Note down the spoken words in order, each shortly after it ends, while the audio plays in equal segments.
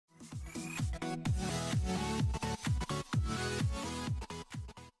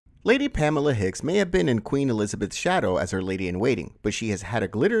Lady Pamela Hicks may have been in Queen Elizabeth's shadow as her lady-in-waiting, but she has had a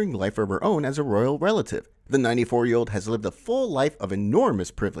glittering life of her own as a royal relative. The 94-year-old has lived a full life of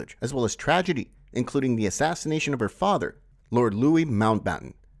enormous privilege, as well as tragedy, including the assassination of her father, Lord Louis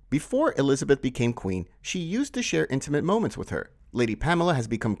Mountbatten. Before Elizabeth became queen, she used to share intimate moments with her. Lady Pamela has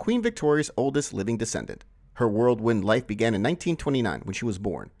become Queen Victoria's oldest living descendant. Her whirlwind life began in 1929 when she was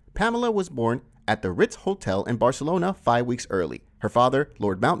born. Pamela was born at the Ritz Hotel in Barcelona 5 weeks early. Her father,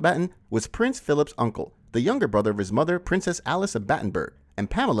 Lord Mountbatten, was Prince Philip's uncle, the younger brother of his mother, Princess Alice of Battenberg, and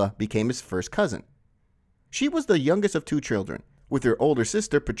Pamela became his first cousin. She was the youngest of 2 children, with her older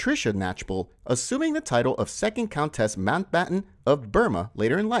sister Patricia Knatchbull assuming the title of Second Countess Mountbatten of Burma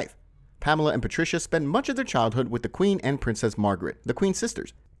later in life. Pamela and Patricia spent much of their childhood with the Queen and Princess Margaret, the Queen's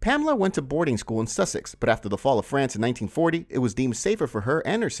sisters. Pamela went to boarding school in Sussex, but after the fall of France in 1940, it was deemed safer for her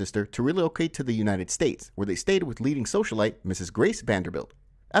and her sister to relocate to the United States, where they stayed with leading socialite Mrs. Grace Vanderbilt.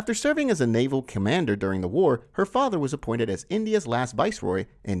 After serving as a naval commander during the war, her father was appointed as India's last viceroy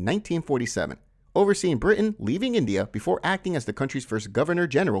in 1947, overseeing Britain leaving India before acting as the country's first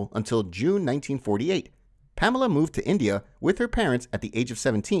governor-general until June 1948. Pamela moved to India with her parents at the age of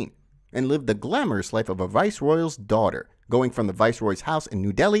 17 and lived the glamorous life of a viceroy's daughter, going from the viceroy's house in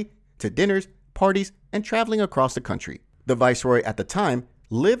New Delhi to dinners, parties, and traveling across the country. The viceroy at the time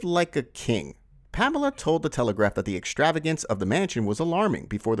lived like a king. Pamela told the Telegraph that the extravagance of the mansion was alarming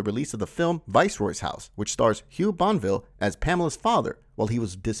before the release of the film Viceroy's House, which stars Hugh Bonneville as Pamela's father while he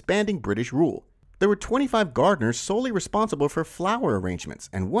was disbanding British rule. There were 25 gardeners solely responsible for flower arrangements,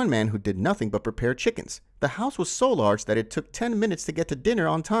 and one man who did nothing but prepare chickens. The house was so large that it took 10 minutes to get to dinner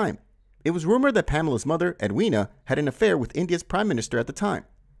on time. It was rumored that Pamela's mother, Edwina, had an affair with India's prime minister at the time.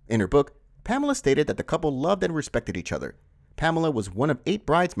 In her book, Pamela stated that the couple loved and respected each other. Pamela was one of 8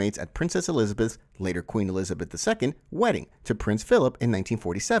 bridesmaids at Princess Elizabeth's, later Queen Elizabeth II, wedding to Prince Philip in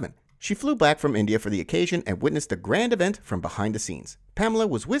 1947. She flew back from India for the occasion and witnessed the grand event from behind the scenes. Pamela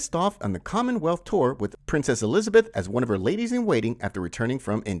was whisked off on the Commonwealth tour with Princess Elizabeth as one of her ladies-in-waiting after returning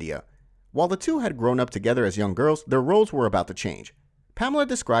from India. While the two had grown up together as young girls, their roles were about to change. Pamela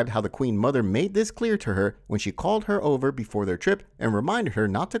described how the Queen Mother made this clear to her when she called her over before their trip and reminded her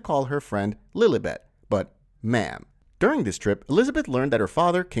not to call her friend Lilibet, but ma'am. During this trip, Elizabeth learned that her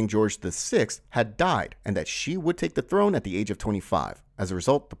father, King George VI, had died and that she would take the throne at the age of 25. As a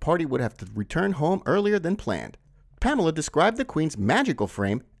result, the party would have to return home earlier than planned. Pamela described the Queen's magical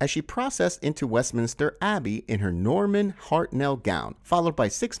frame as she processed into Westminster Abbey in her Norman Hartnell gown, followed by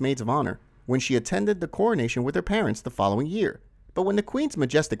 6 maids of honor, when she attended the coronation with her parents the following year. But when the Queen's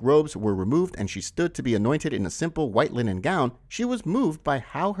majestic robes were removed and she stood to be anointed in a simple white linen gown, she was moved by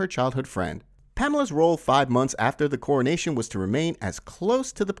how her childhood friend. Pamela's role 5 months after the coronation was to remain as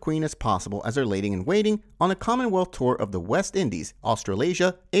close to the Queen as possible as her lady-in-waiting on a Commonwealth tour of the West Indies,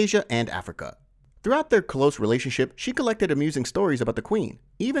 Australasia, Asia, and Africa. Throughout their close relationship, she collected amusing stories about the Queen.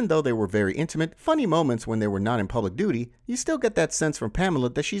 Even though they were very intimate, funny moments when they were not in public duty, you still get that sense from Pamela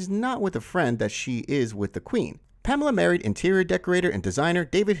that she's not with a friend that she is with the Queen. Pamela married interior decorator and designer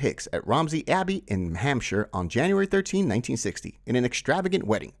David Hicks at Romsey Abbey in Hampshire on January 13, 1960, in an extravagant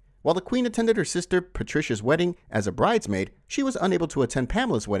wedding. While the Queen attended her sister Patricia's wedding as a bridesmaid, she was unable to attend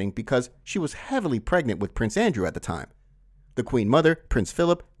Pamela's wedding because she was heavily pregnant with Prince Andrew at the time. The Queen Mother, Prince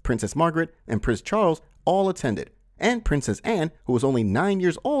Philip, Princess Margaret, and Prince Charles all attended, and Princess Anne, who was only 9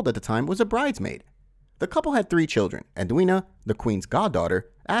 years old at the time, was a bridesmaid. The couple had 3 children: Edwina, the Queen's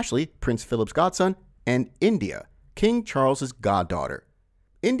goddaughter, Ashley, Prince Philip's godson, and India, King Charles's goddaughter.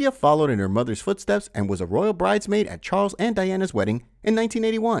 India followed in her mother's footsteps and was a royal bridesmaid at Charles and Diana's wedding in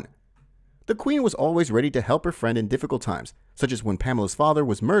 1981. The Queen was always ready to help her friend in difficult times, such as when Pamela's father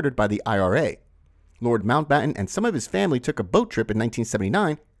was murdered by the IRA. Lord Mountbatten and some of his family took a boat trip in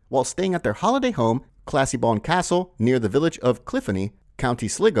 1979 while staying at their holiday home, Classybon Castle, near the village of Cliffoney, County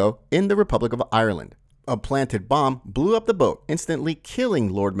Sligo, in the Republic of Ireland. A planted bomb blew up the boat, instantly killing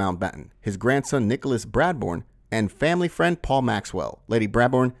Lord Mountbatten, his grandson Nicholas Bradbourne, and family friend Paul Maxwell. Lady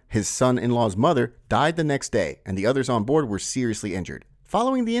Bradbourne, his son-in-law's mother, died the next day, and the others on board were seriously injured.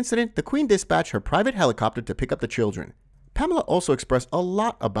 Following the incident, the Queen dispatched her private helicopter to pick up the children. Pamela also expressed a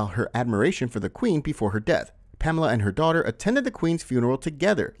lot about her admiration for the Queen before her death. Pamela and her daughter attended the Queen's funeral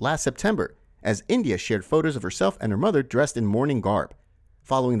together last September, as India shared photos of herself and her mother dressed in mourning garb.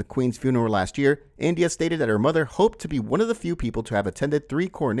 Following the Queen's funeral last year, India stated that her mother hoped to be one of the few people to have attended 3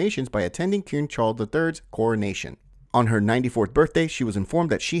 coronations by attending King Charles III's coronation. On her 94th birthday, she was informed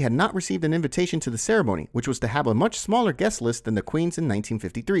that she had not received an invitation to the ceremony, which was to have a much smaller guest list than the Queen's in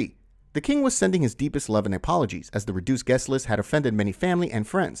 1953. The King was sending his deepest love and apologies, as the reduced guest list had offended many family and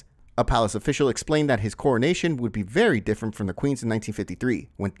friends. A palace official explained that his coronation would be very different from the Queen's in 1953,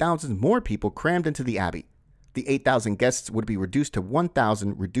 when thousands more people crammed into the abbey. The 8,000 guests would be reduced to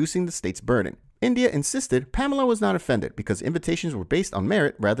 1,000, reducing the state's burden. India insisted Pamela was not offended because invitations were based on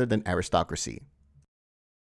merit rather than aristocracy.